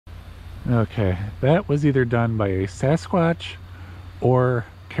Okay, that was either done by a Sasquatch or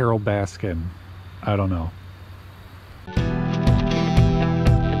Carol Baskin. I don't know.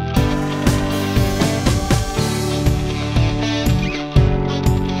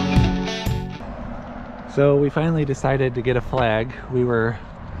 So we finally decided to get a flag. We were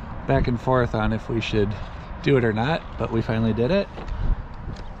back and forth on if we should do it or not, but we finally did it.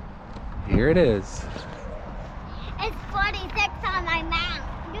 Here it is. It's 46 on my map.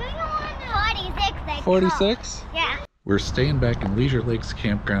 Do you want 46? 46? Yeah. We're staying back in Leisure Lakes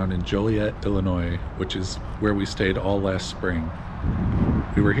Campground in Joliet, Illinois, which is where we stayed all last spring.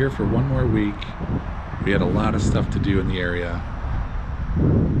 We were here for one more week. We had a lot of stuff to do in the area.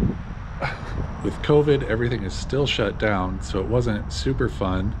 With COVID, everything is still shut down, so it wasn't super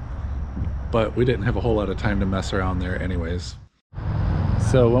fun, but we didn't have a whole lot of time to mess around there anyways.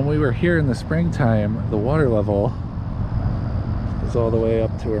 So when we were here in the springtime, the water level was all the way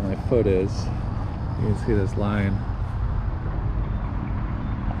up to where my foot is. You can see this line.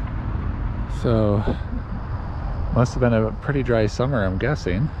 So must have been a pretty dry summer, I'm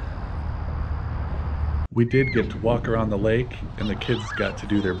guessing. We did get to walk around the lake, and the kids got to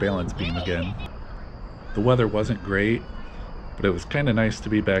do their balance beam again. The weather wasn't great, but it was kind of nice to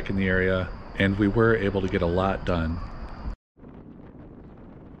be back in the area, and we were able to get a lot done.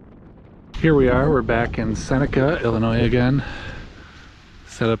 Here we are, we're back in Seneca, Illinois again.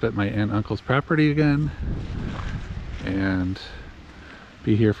 Set up at my aunt and uncle's property again, and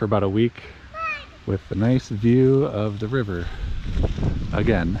be here for about a week with a nice view of the river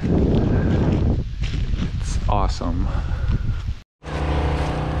again. It's awesome.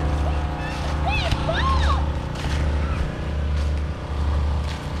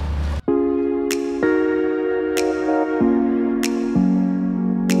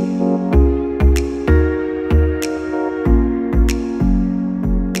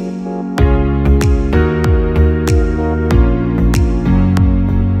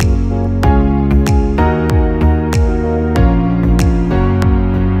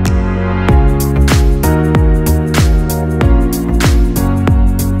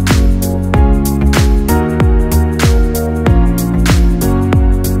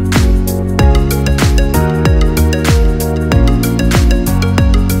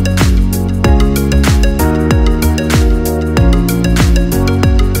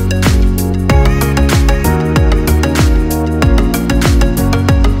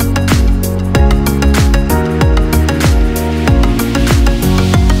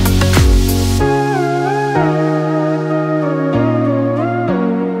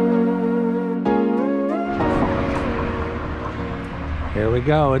 Here we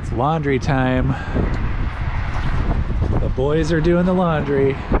go, it's laundry time. The boys are doing the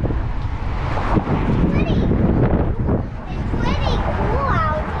laundry. It's pretty cool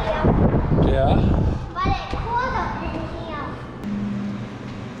out here. Yeah? But it's cold up in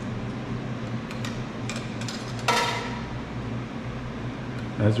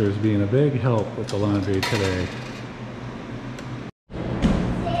here. Ezra's being a big help with the laundry today.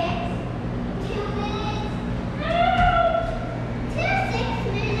 6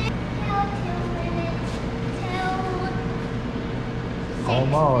 2 minutes.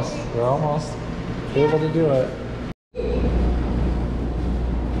 Almost. We're almost able to do it.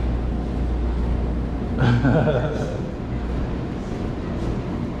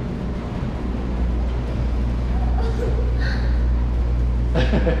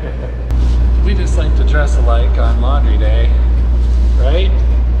 We just like to dress alike on laundry day, right?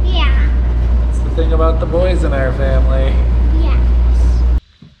 Yeah. That's the thing about the boys in our family. Yeah.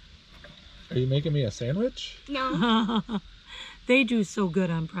 Are you making me a sandwich? No. They do so good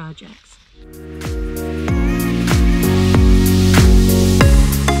on projects.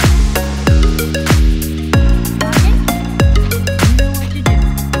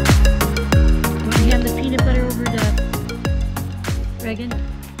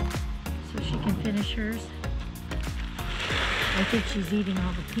 So she can finish hers. I think she's eating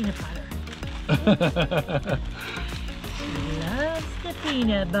all the peanut butter. She loves the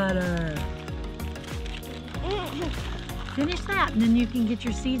peanut butter. Finish that and then you can get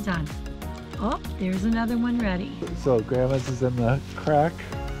your seeds on. Oh, there's another one ready. So Grandma's is in the crack,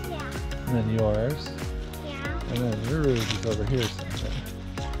 Yeah. and then yours, Yeah. and then yours is over here somewhere.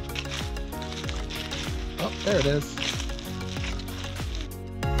 Oh, there it is.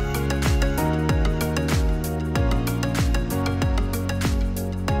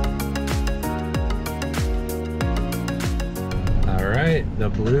 The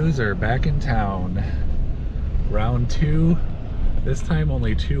Blues are back in town. Round 2. This time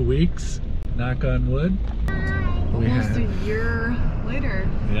only 2 weeks. Knock on wood. Almost a year later.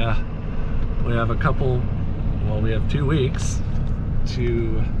 Yeah. We have we have 2 weeks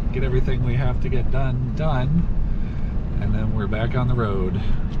to get everything we have to get done, and then we're back on the road.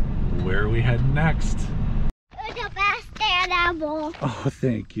 Where are we heading next? You're the best dad ever. Oh,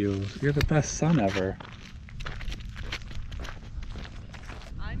 thank you. You're the best son ever.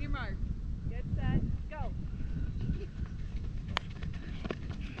 On your mark. Get set. Go.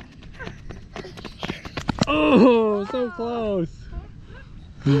 Oh, so close.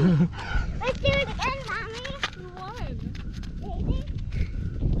 Let's do it again, Mommy. You won.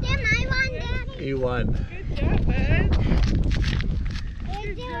 Damn, I won, Daddy. You won. Good job, bud. Let's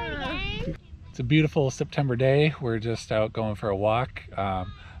do it again. It's a beautiful September day. We're just out going for a walk.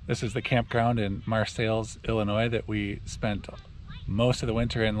 This is the campground in Marseilles, Illinois that we spent most of the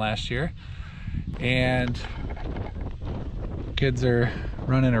winter in last year. And kids are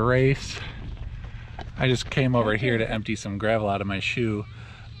running a race. I just came over here to empty some gravel out of my shoe,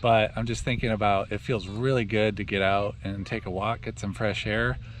 but I'm just thinking about, it feels really good to get out and take a walk, get some fresh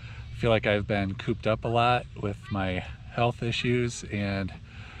air. I feel like I've been cooped up a lot with my health issues, and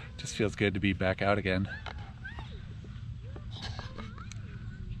just feels good to be back out again.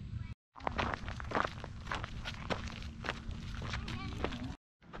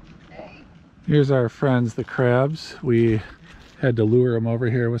 Here's our friends, the crabs. We had to lure them over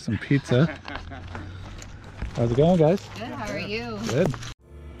here with some pizza. How's it going, guys? Good, how are you? Good.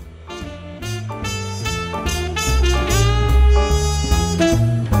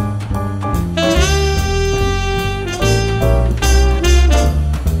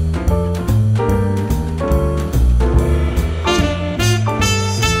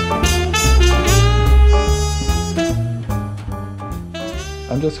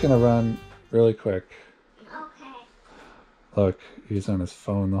 I'm just gonna run really quick. Okay. Look, he's on his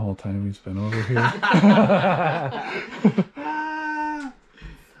phone the whole time he's been over here.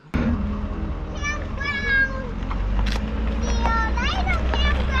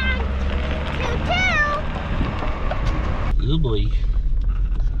 Oh boy.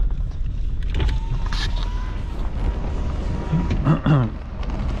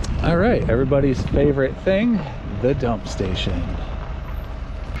 All right, everybody's favorite thing, the dump station.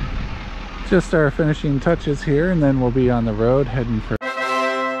 Just our finishing touches here, and then we'll be on the road heading for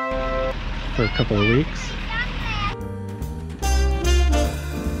a couple of weeks.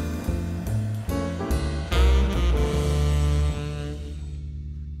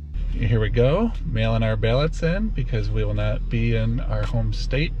 Here we go, mailing our ballots in because we will not be in our home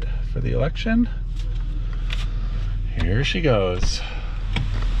state for the election. Here she goes.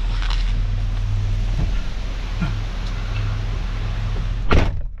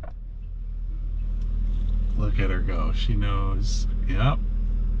 Look at her go. She knows, yep.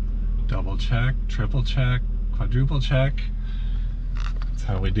 Double check, triple check, quadruple check. That's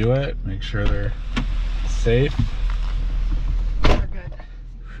how we do it. Make sure they're safe. We're good.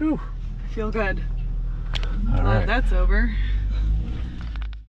 Whew. I feel good. All right. That's over.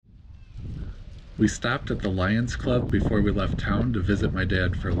 We stopped at the Lions Club before we left town to visit my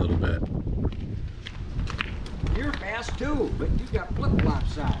dad for a little bit. You're fast too, but you got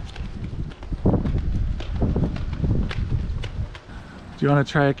flip-flops on. Do you want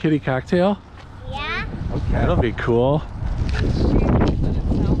to try a kitty cocktail? Yeah? Okay. That'll be cool. It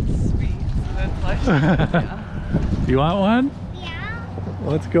sounds sweet, so that's like, yeah. Do you want one? Yeah.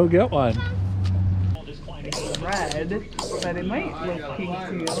 Let's go get one. It's red, but it might look pink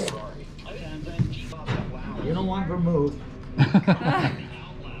to you. You don't want vermouth.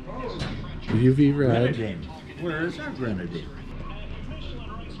 UV red. Grenadine. Where's our grenadine?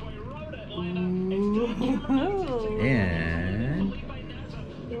 And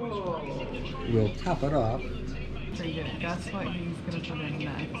we'll top it off. So you guess what he's gonna put in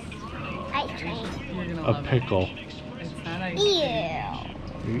next? Ice cream. You're gonna A love pickle. it. It's not ice Ew.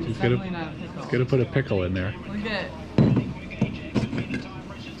 cream. He's It's definitely gonna, not a pickle. he's gonna put a pickle in there. Look at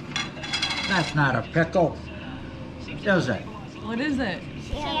That's not a pickle, is it? what is it?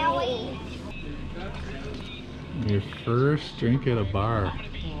 Cherry. Your first drink at a bar.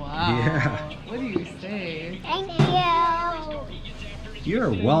 Wow. Yeah. What do you say? Thank you.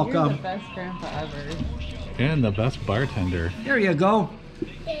 You're You're the welcome. best grandpa ever. And the best bartender. Here you go.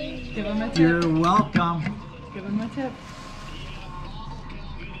 Give him a tip. You're welcome. Give him a tip.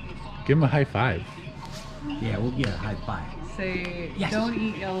 Give him a high five. Yeah, we'll get a high five. Say, Yes. don't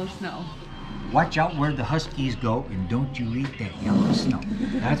eat yellow snow. Watch out where the huskies go, and don't you eat that yellow snow.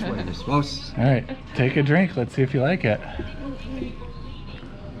 That's where you're supposed to. All right, take a drink. Let's see if you like it.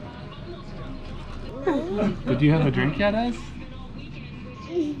 Did you have a drink yet, Ez?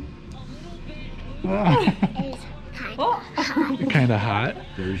 Kind of hot.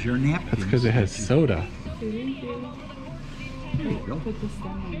 There's your napkin. That's because it has soda. There you go.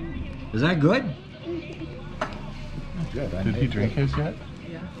 Is that good? Good. Did he drink his yet?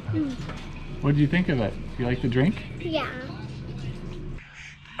 Yeah. What did you think of it? You like the drink? Yeah.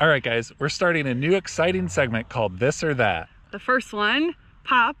 All right, guys, we're starting a new exciting segment called This or That. The first one,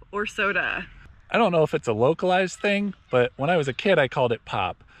 pop or soda. I don't know if it's a localized thing, but when I was a kid, I called it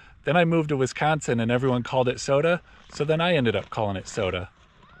pop. Then I moved to Wisconsin and everyone called it soda, so then I ended up calling it soda.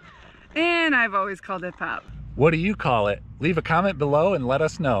 And I've always called it pop. What do you call it? Leave a comment below and let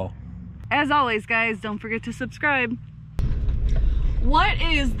us know. As always, guys, don't forget to subscribe. What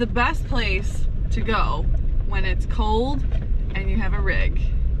is the best place to go when it's cold and you have a rig?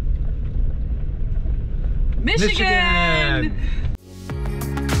 Michigan!